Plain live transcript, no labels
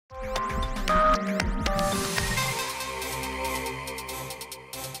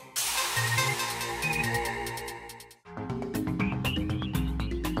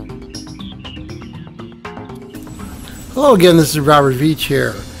Hello again, this is Robert Veach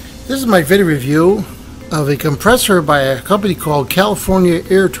here. This is my video review of a compressor by a company called California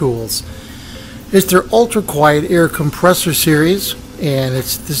Air Tools. It's their ultra quiet air compressor series, and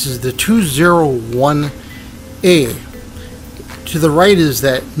this is the 2.0-Gallon. To the right is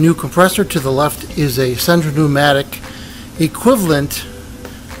that new compressor, to the left is a central pneumatic equivalent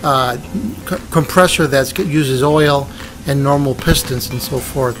compressor that uses oil and normal pistons and so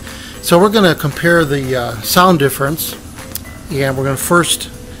forth. So we're going to compare the sound difference, and we're going to first,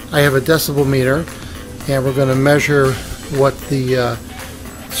 I have a decibel meter, and we're going to measure what the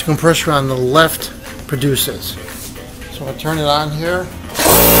compressor on the left produces. So I'll turn it on here.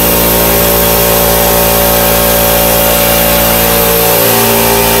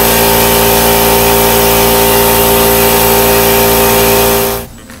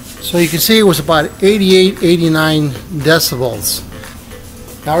 So you can see it was about 88, 89 decibels.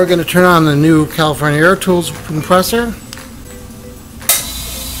 Now we're going to turn on the new California Air Tools compressor.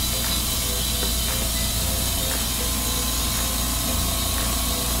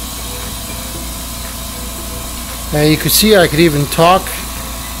 Now you can see I could even talk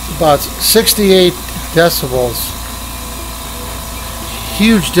about 68 decibels.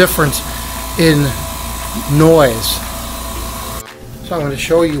 Huge difference in noise. So I'm going to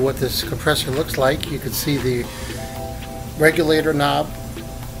show you what this compressor looks like. You can see the regulator knob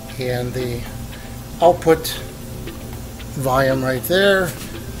and the output volume right there,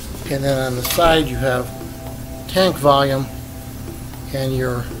 and then on the side you have tank volume and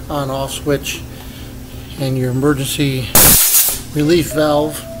your on-off switch and your emergency relief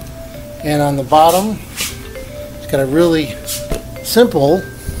valve, and on the bottom it's got a really simple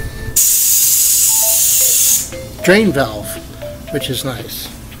drain valve, which is nice.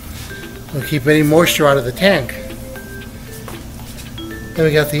 It'll keep any moisture out of the tank. Then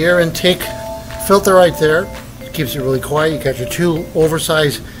we got the air intake filter right there. It keeps it really quiet. You got your two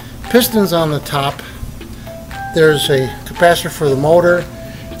oversized pistons on the top. There's a capacitor for the motor.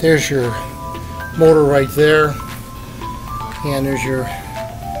 There's your motor right there. And there's your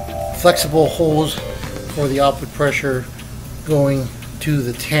flexible hose for the output pressure going to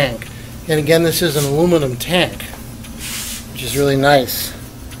the tank. And again, this is an aluminum tank, which is really nice.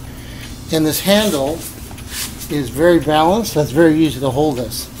 And this handle is very balanced. That's very easy to hold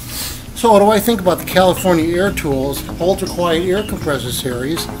this. So what do I think about the California Air Tools Ultra Quiet Air Compressor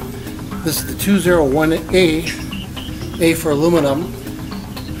Series? This is the 2.0-Gallon A for aluminum.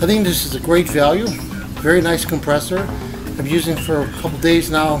 I think this is a great value. Very nice compressor. I've used it for a couple days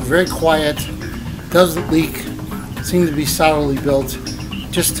now. Very quiet. Doesn't leak. Seems to be solidly built.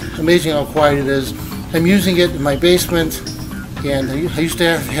 Just amazing how quiet it is. I'm using it in my basement, and I used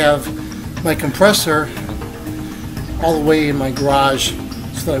to have my compressor all the way in my garage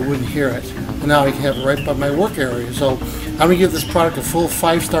so that I wouldn't hear it. And now I can have it right by my work area. So I'm going to give this product a full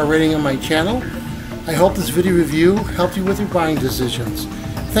 5-star rating on my channel. I hope this video review helped you with your buying decisions.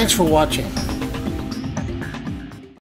 Thanks for watching.